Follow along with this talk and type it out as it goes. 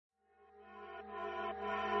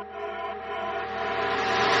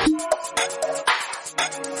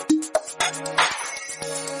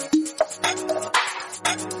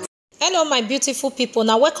Hello my beautiful people.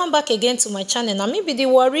 Now welcome back again to my channel. Now maybe the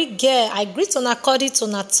Warri Girl. I greet on according to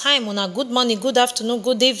na time, on a good morning, good afternoon,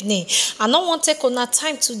 good evening. I don't want to take on a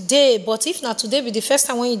time today, but if not today be the first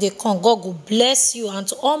time when you dey come, God will bless you. And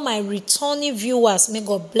to all my returning viewers, may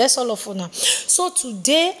God bless all of you now. So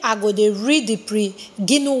today I go to read the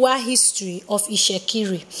pre-Ginuwa history of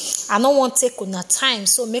Itsekiri. I don't want to take on a time,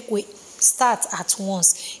 so make we start at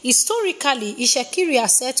once. Historically, Itsekiri are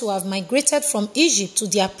said to have migrated from Egypt to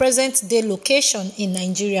their present-day location in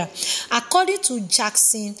Nigeria. According to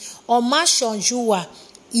Jackson Omasonjuwa,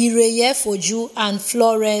 Ireyefoju, and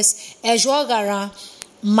Florence Ejogara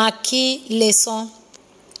Maki Leson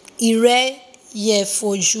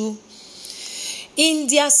Ireyefoju. In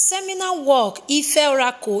their seminal work, Ife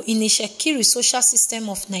Oracle in Itsekiri social system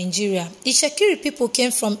of Nigeria, Itsekiri people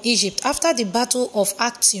came from Egypt after the Battle of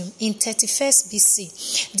Actium in 31st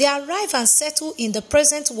BC. They arrived and settled in the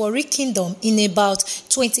present Warri Kingdom in about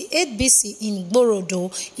 28 BC in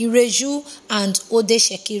Gborodo, Ireju, and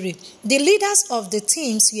Ode-Shekiri. The leaders of the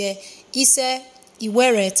teams were Ise,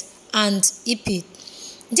 Iweret, and Ipit.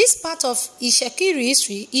 This part of Itsekiri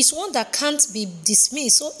history is one that can't be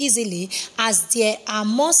dismissed so easily, as there are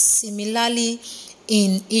more similarly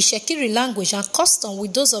in Itsekiri language and custom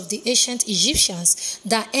with those of the ancient Egyptians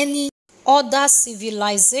than any other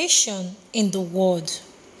civilization in the world.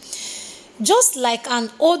 Just like an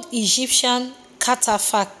old Egyptian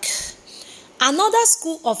cataphract, another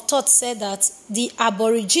school of thought said that the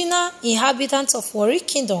aboriginal inhabitants of Warri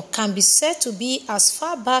Kingdom can be said to be as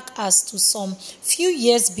far back as to some few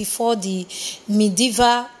years before the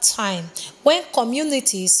medieval time, when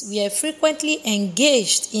communities were frequently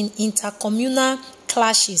engaged in intercommunal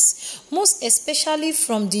clashes, most especially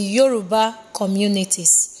from the Yoruba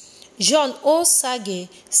communities. John O. Sage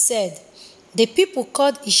said, "The people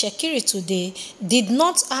called Itsekiri today did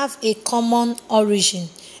not have a common origin.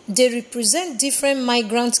 They represent different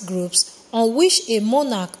migrant groups on which a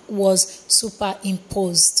monarch was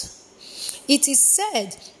superimposed." It is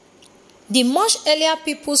said the much earlier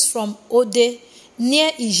peoples from Ode,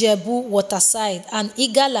 near Ijebu waterside, and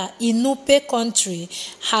Igala in Nupe country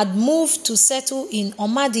had moved to settle in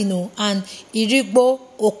Omadino and Irigbo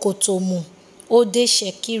Okotomu,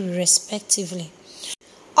 Ode-Shekiri respectively.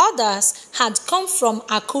 Others had come from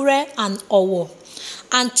Akure and Owo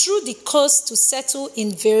and through the coast to settle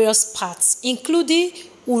in various parts, including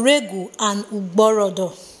Uregu and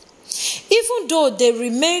Ugborodo. Even though they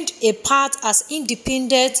remained apart as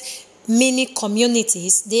independent mini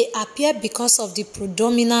communities, they appear, because of the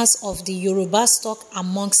predominance of the Yoruba stock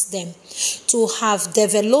amongst them, to have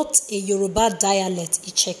developed a Yoruba dialect,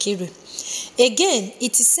 Itsekiri. Again,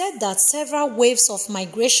 it is said that several waves of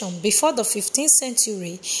migration before the 15th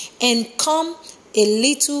century and come a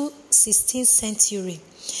little 16th century.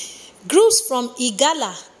 Groups from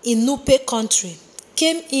Igala in Nupe country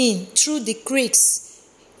came in through the creeks.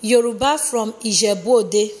 Yoruba from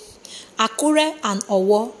Ijebu-Ode, Akure, and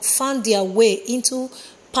Owo found their way into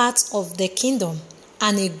parts of the kingdom,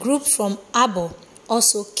 and a group from Abo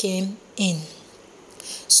also came in.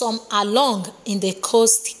 Some along in the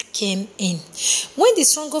coast came in. When the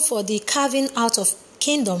struggle for the carving out of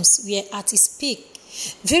kingdoms were at its peak,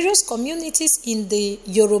 various communities in the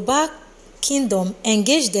Yoruba kingdom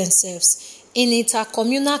engaged themselves in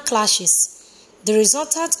intercommunal clashes. The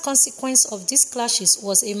resultant consequence of these clashes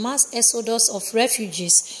was a mass exodus of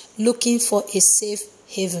refugees looking for a safe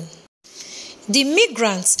haven. The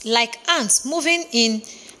migrants, like ants moving in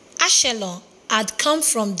echelon, had come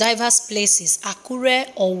from diverse places, Akure,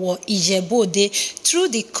 Owo, Ijebu-Ode, through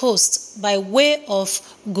the coast by way of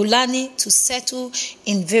Gulani to settle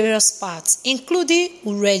in various parts, including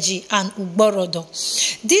Ureji and Ugborodo.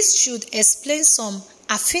 This should explain some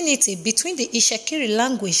affinity between the Itsekiri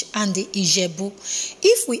language and the Ijebu.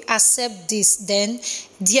 If we accept this, then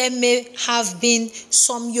there may have been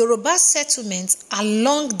some Yoruba settlements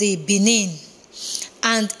along the Benin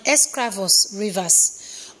and Escravos rivers,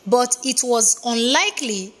 but it was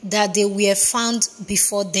unlikely that they were found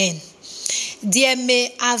before then. There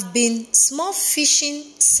may have been small fishing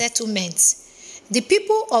settlements. The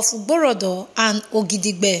people of Ugborodo and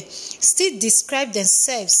Ogidigbe still describe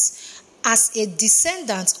themselves as a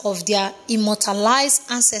descendant of their immortalized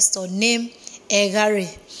ancestor named Egare,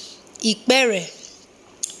 Ikpere,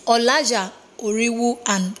 Olaja, Oriwu,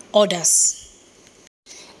 and others.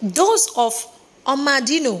 Those of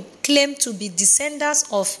Omadino claim to be descendants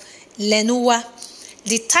of Lenuwa,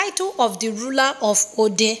 the title of the ruler of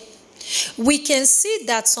Ode. We can see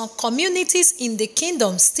that some communities in the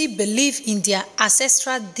kingdom still believe in their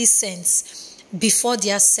ancestral descents before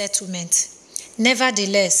their settlement.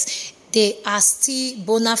 Nevertheless, they are still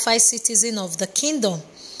bona fide citizens of the kingdom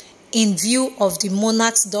in view of the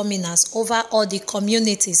monarch's dominance over all the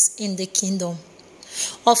communities in the kingdom.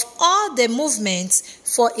 Of all the movements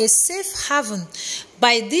for a safe haven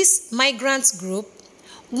by this migrant group,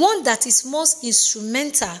 one that is most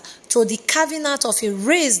instrumental to the carving out of a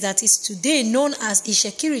race that is today known as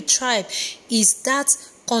Itsekiri tribe is that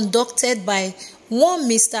conducted by one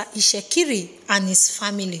Mr. Itsekiri and his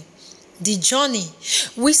family. The journey,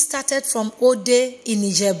 which started from Ode in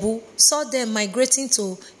Ijebu, saw them migrating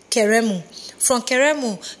to Keremu. From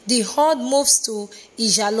Keremu, the herd moves to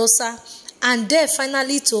Ijalosa and then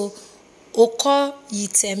finally to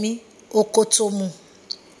Okoyitemi, Okotomu,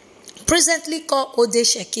 presently called Ode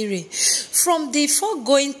Shekiri. From the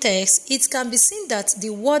foregoing text, it can be seen that the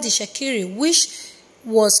word Itsekiri, which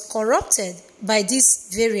was corrupted by this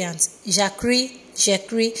variant, Jekri,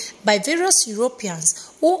 by various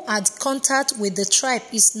Europeans who had contact with the tribe,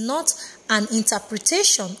 is not an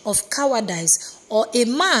interpretation of cowardice or a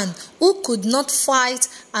man who could not fight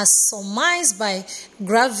as surmised by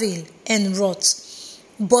Graville and Roth,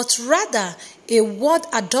 but rather a word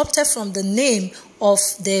adopted from the name of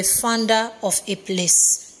the founder of a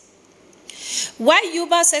place. While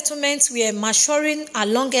Yoruba settlements were maturing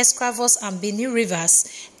along Escravos and Bini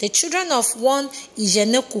rivers, the children of one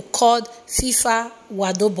Ijeneku called Fifa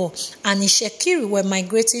Wadobo and Itsekiri were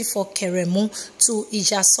migrating from Keremu to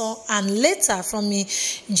Ijason and later from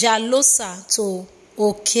Ijalosa to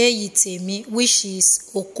Okoyitemi, which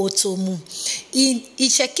is Okotomu.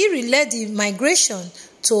 Itsekiri led the migration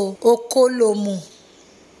to Okolomu.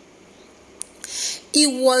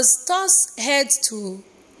 He was thus head to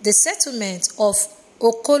the settlement of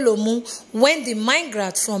Okolomu when the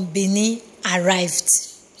migrant from Benin arrived.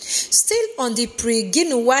 Still on the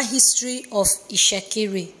pre-Ginuwa history of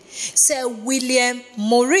Itsekiri, Sir William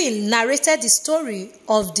Morrill narrated the story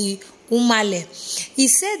of the Umale. He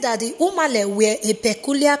said that the Umale were a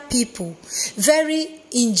peculiar people, very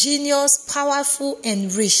ingenious, powerful,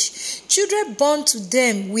 and rich. Children born to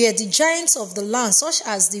them were the giants of the land, such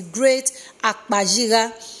as the great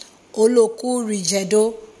Akpajiga, Oloku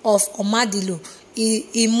Rijedo of Omadilo,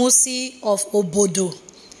 Imusi of Obodo,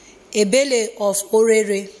 Ebele of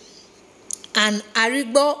Orere, and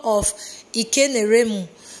Arigbo of Ikeneremu.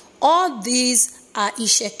 All these are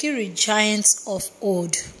Itsekiri giants of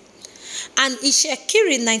old. An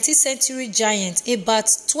Itsekiri 19th century giant, about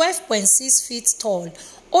 12.6 feet tall,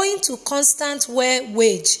 owing to constant war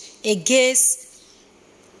waged against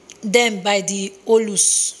them by the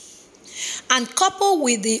Olus, and coupled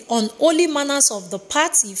with the unholy manners of the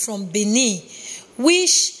party from Benin,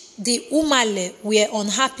 which the Umale were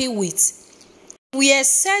unhappy with, were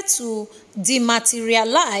said to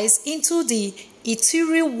dematerialize into the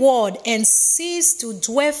ethereal world and cease to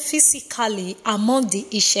dwell physically among the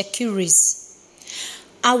Itsekiris.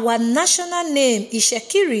 Our national name,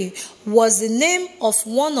 Itsekiri, was the name of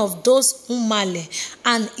one of those Umale,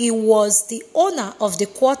 and he was the owner of the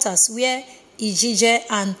quarters where Ijije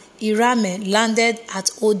and Irame landed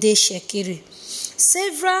at Ode Shekiri.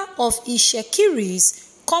 Several of Itsekiri's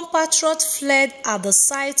compatriots fled at the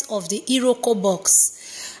sight of the Iroko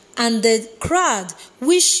box, and the crowd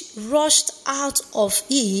which rushed out of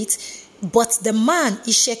it, but the man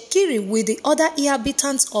Itsekiri with the other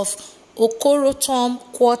inhabitants of Okorotom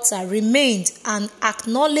quarter remained and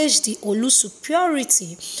acknowledged the Olu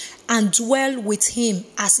superiority and dwelled with him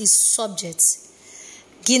as his subjects.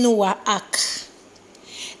 Ginuwa Ak.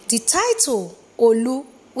 The title Olu,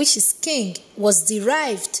 which is king, was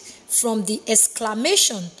derived from the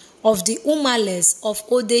exclamation of the Umales of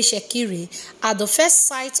Ode Shekiri at the first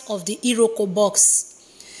sight of the Iroko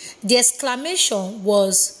box. The exclamation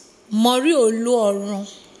was Mori Olu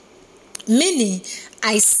Orun, meaning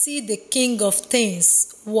I see the king of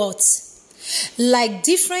things. What? Like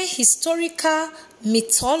different historical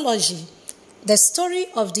mythology, the story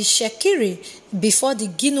of the Shekiri before the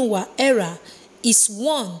Ginuwa era is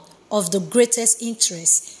one of the greatest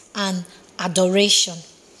interest and adoration.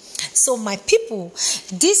 So my people,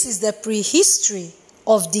 this is the prehistory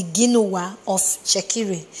of the Ginuwa of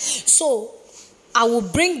Itsekiri. So I will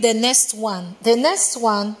bring the next one. The next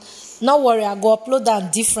one, no worry, I go upload them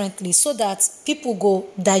differently so that people go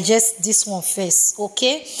digest this one first.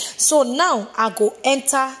 Okay? So now I go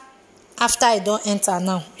enter. After I don't enter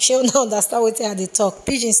now, she will not understand what I talk.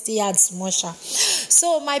 Pigeon still adds musha.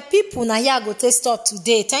 So my people, now here I go to stop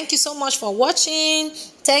today. Thank you so much for watching.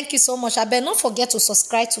 Thank you so much. I better not forget to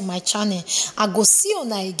subscribe to my channel. I go see you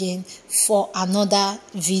now again for another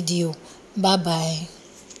video. Bye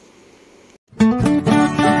bye.